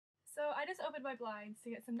I just opened my blinds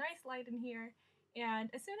to get some nice light in here,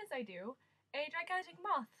 and as soon as I do, a gigantic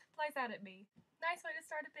moth flies out at me. Nice way to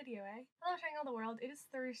start a video, eh? Hello, SharingAllTheWorld. It is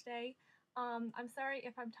Thursday. I'm sorry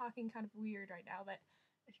if I'm talking kind of weird right now, but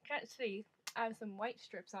if you can't see, I have some white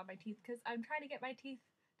strips on my teeth because I'm trying to get my teeth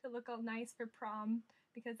to look all nice for prom,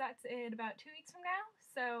 because that's in about 2 weeks from now.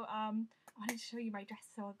 So I wanted to show you my dress,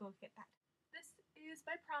 so I'll go get that. This is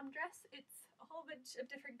my prom dress. It's a whole bunch of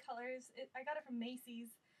different colors. I got it from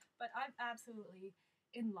Macy's, but I'm absolutely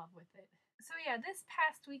in love with it. So yeah, this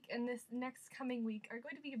past week and this next coming week are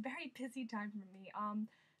going to be a very busy time for me.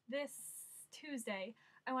 This Tuesday,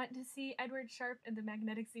 I went to see Edward Sharpe and the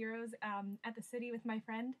Magnetic Zeros at the City with my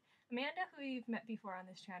friend Amanda, who you've met before on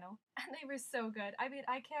this channel, and they were so good. I mean,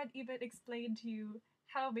 I can't even explain to you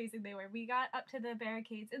how amazing they were. We got up to the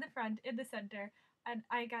barricades in the front, in the center, and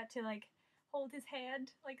I got to like hold his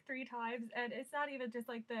hand like 3 times, and it's not even just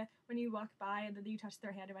like the when you walk by and then you touch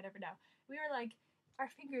their hand or whatever. No, we were like, our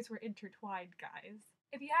fingers were intertwined, guys.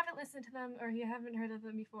 If you haven't listened to them or you haven't heard of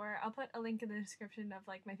them before, I'll put a link in the description of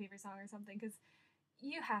like my favorite song or something, because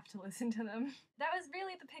you have to listen to them. That was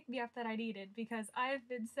really the pick-me-up that I needed, because I've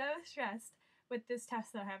been so stressed with this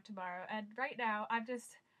test that I have tomorrow, and right now I've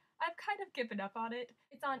kind of given up on it.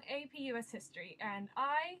 It's on AP US History, and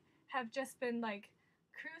I have just been like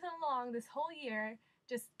cruising along this whole year,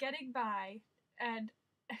 just getting by, and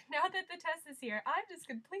now that the test is here, I'm just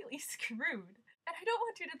completely screwed. And I don't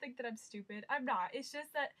want you to think that I'm stupid. I'm not. It's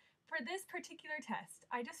just that for this particular test,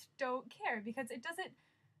 I just don't care, because it doesn't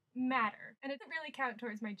matter, and it doesn't really count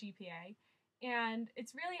towards my GPA, and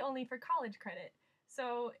it's really only for college credit.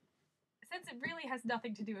 So since it really has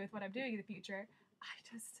nothing to do with what I'm doing in the future,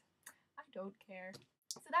 I don't care.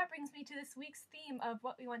 So that brings me to this week's theme of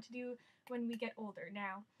what we want to do when we get older.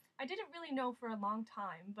 Now, I didn't really know for a long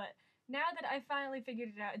time, but now that I finally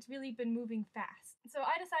figured it out, it's really been moving fast. So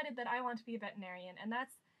I decided that I want to be a veterinarian, and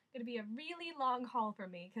that's going to be a really long haul for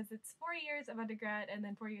me, because it's 4 years of undergrad and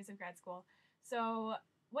then 4 years of grad school. So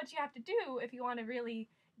what you have to do if you want to really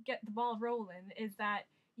get the ball rolling is that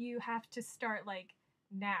you have to start like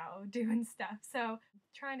now doing stuff. So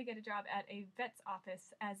trying to get a job at a vet's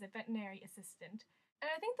office as a veterinary assistant. And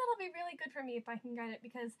I think that'll be really good for me if I can get it,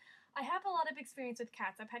 because I have a lot of experience with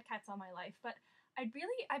cats. I've had cats all my life, but I've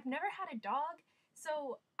never had a dog,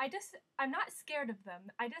 so I'm not scared of them.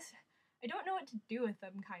 I don't know what to do with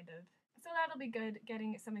them, kind of. So that'll be good,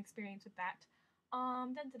 getting some experience with that.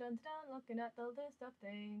 Dun dun dun dun, looking at the list of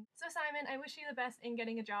things. So Simon, I wish you the best in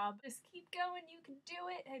getting a job. Just keep going, you can do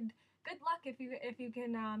it, and good luck if you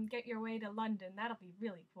can get your way to London. That'll be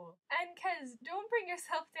really cool. And Kez, don't bring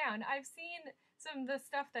yourself down. I've seen some of the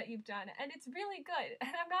stuff that you've done, and it's really good.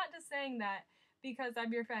 And I'm not just saying that because I'm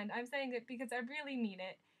your friend. I'm saying it because I really mean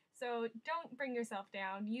it. So don't bring yourself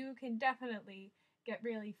down. You can definitely get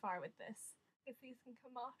really far with this. If these can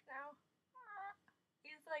come off now.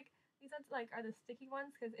 These ones like are the sticky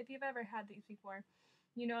ones, because if you've ever had these before,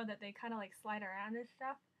 you know that they kind of like slide around and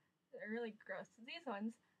stuff. They're really gross. These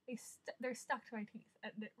ones, they're stuck to my teeth,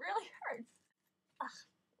 and it really hurts. Ugh.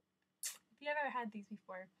 If you've ever had these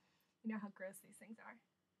before, you know how gross these things are.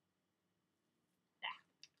 Yeah.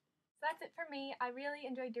 So that's it for me. I really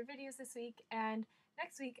enjoyed your videos this week, and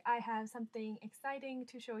next week I have something exciting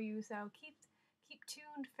to show you, so keep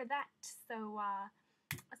tuned for that. So I'll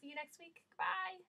see you next week. Bye!